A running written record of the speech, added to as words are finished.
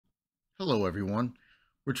Hello everyone.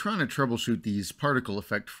 We're trying to troubleshoot these particle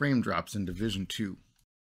effect frame drops in Division 2.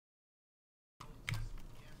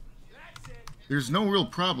 There's no real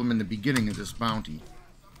problem in the beginning of this bounty.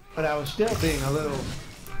 But I was still being a little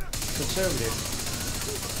conservative.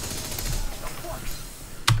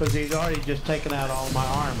 Because he's already just taken out all my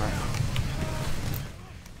armor.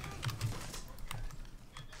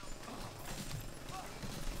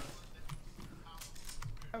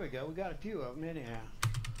 There we go, we got a few of them anyhow.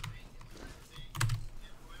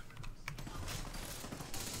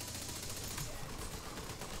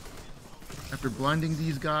 After blinding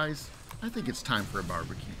these guys, I think it's time for a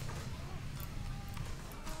barbecue.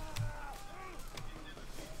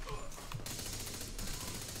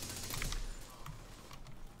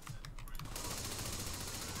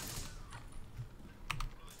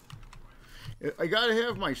 I gotta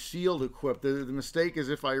have my shield equipped. The mistake is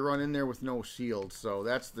if I run in there with no shield, so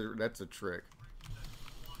that's a trick.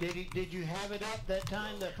 Did you have it up that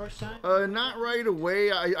time, the first time? Not right away.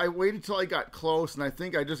 I waited till I got close, and I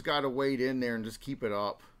think I just gotta wait in there and just keep it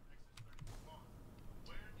up.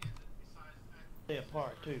 Stay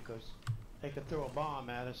apart too, because they could throw a bomb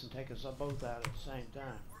at us and take us both out at the same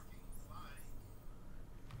time.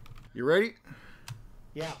 You ready?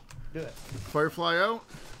 Yeah, do it. Firefly out.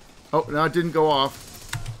 Oh, no, it didn't go off.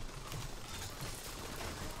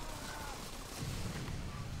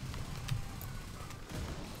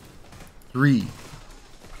 Three,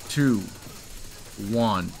 two,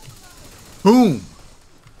 one. Boom!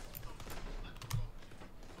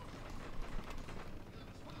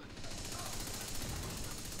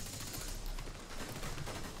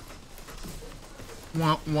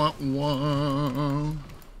 Wah, wah, wah.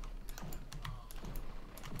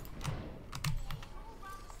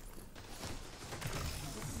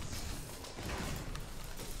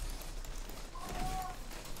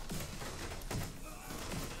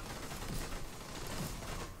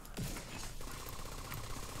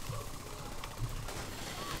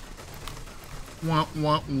 Wah,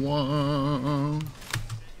 wah, wah.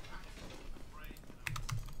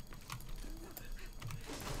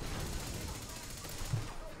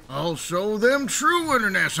 I'll show them true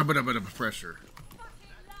international pressure.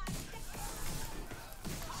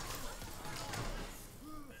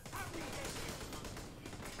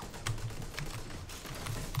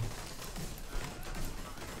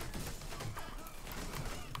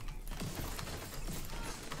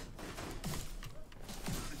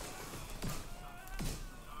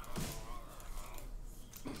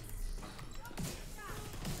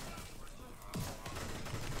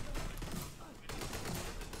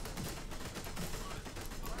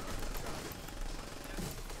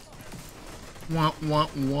 Wah, wah,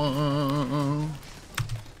 wah.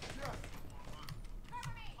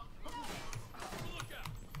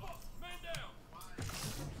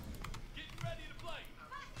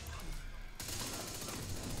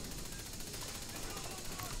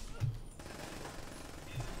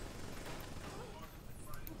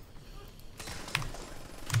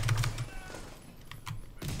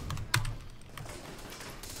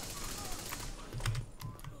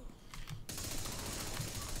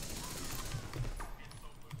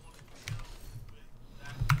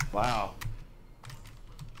 Wow.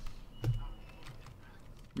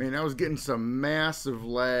 Man, I was getting some massive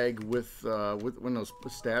lag with when those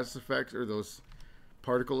status effects or those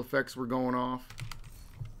particle effects were going off.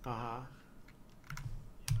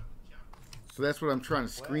 So that's what I'm trying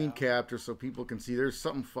to screen capture so people can see. There's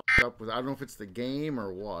something fucked up with. I don't know if it's the game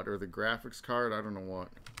or what, or the graphics card. I don't know what.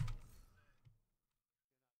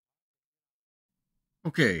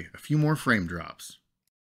 Okay, a few more frame drops.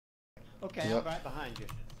 Okay, yep. I'm right behind you.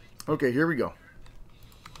 Okay, here we go.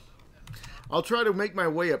 I'll try to make my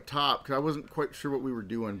way up top because I wasn't quite sure what we were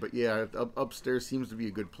doing, but yeah, upstairs seems to be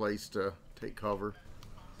a good place to take cover.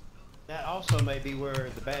 That also may be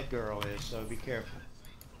where the bad girl is, so be careful.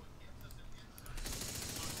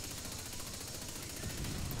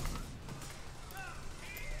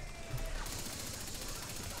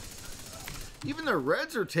 Even the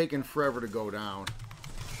reds are taking forever to go down.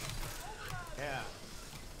 Yeah.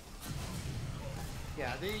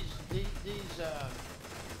 Yeah, these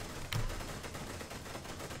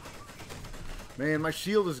Man, my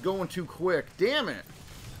shield is going too quick. Damn it.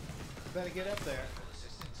 better get up there.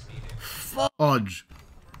 Fudge.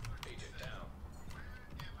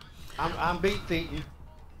 I'm beat feeding.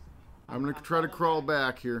 I'm gonna try to crawl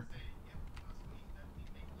back here.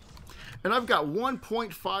 And I've got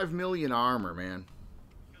 1.5 million armor, man.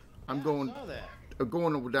 I'm going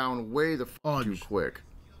down way the fuck too quick.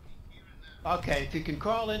 Okay, if you can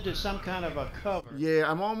crawl into some kind of a cover. Yeah,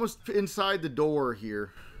 I'm almost inside the door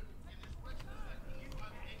here.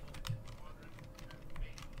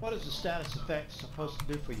 What is the status effect supposed to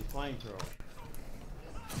do for your flamethrower?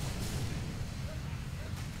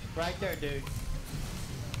 Right there, dude.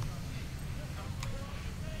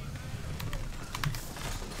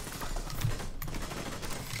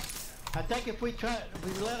 I think if we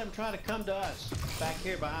let them try to come to us back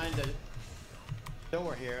here behind the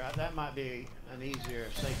door here, that might be an easier,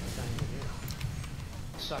 safer thing to do.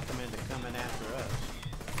 Suck them into coming after us.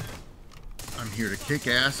 I'm here to kick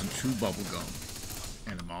ass and chew bubblegum.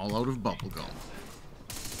 And I'm all out of bubblegum.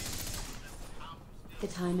 The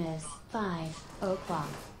time is 5:00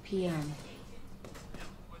 p.m.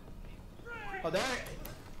 Oh, there,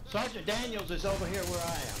 Sergeant Daniels is over here where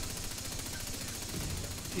I am.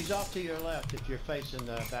 She's off to your left if you're facing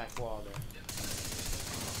the back wall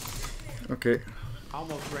there. Okay.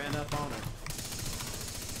 Almost ran up on her.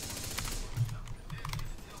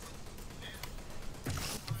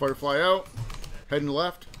 Firefly out. Heading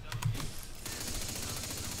left.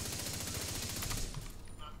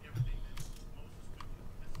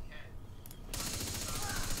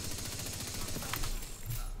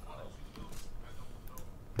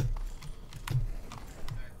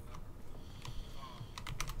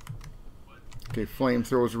 Okay,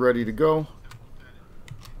 flamethrower's ready to go.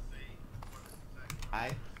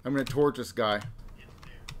 I'm gonna torch this guy. I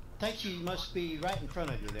think she must be right in front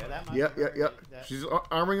of you there. That might Yep. She's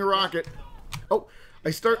arming a rocket. Oh,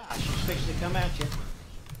 I start. Yeah, she's fixing to come at you.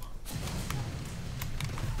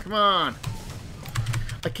 Come on.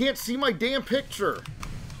 I can't see my damn picture.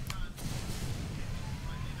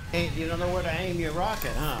 Hey, you don't know where to aim your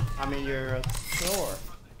rocket, huh? I mean, your thrower.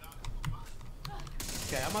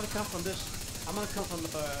 Okay, I'm gonna come from this. I'm gonna come from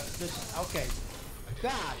this. Okay.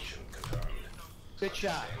 Gosh. Good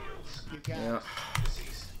shot. You got it.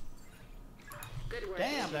 Good work.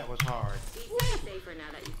 Damn, that was hard. Safer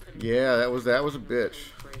now that you put it Yeah, that was a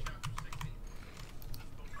bitch.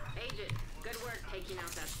 Agent, good work taking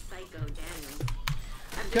out that psycho Daniel.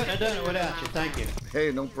 Couldn't have done it without you. Thank you.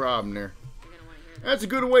 Hey, no problem there. You're gonna want to hear that. That's a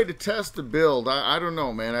good way to test the build. I don't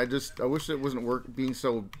know, man. I wish it wasn't being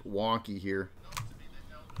so wonky here.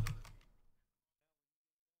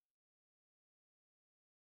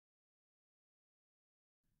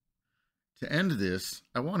 To end this,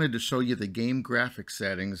 I wanted to show you the game graphics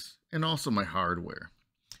settings and also my hardware.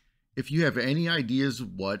 If you have any ideas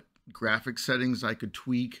of what graphics settings I could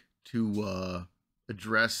tweak to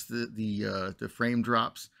address the frame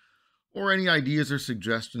drops, or any ideas or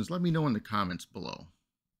suggestions, let me know in the comments below.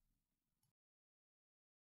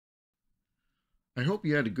 I hope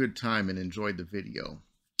you had a good time and enjoyed the video.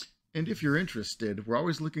 And if you're interested, we're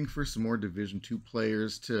always looking for some more Division 2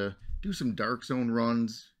 players to do some Dark Zone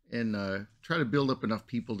runs and try to build up enough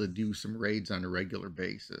people to do some raids on a regular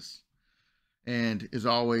basis. And as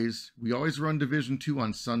always, we always run Division 2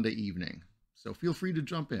 on Sunday evening, so feel free to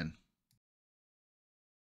jump in.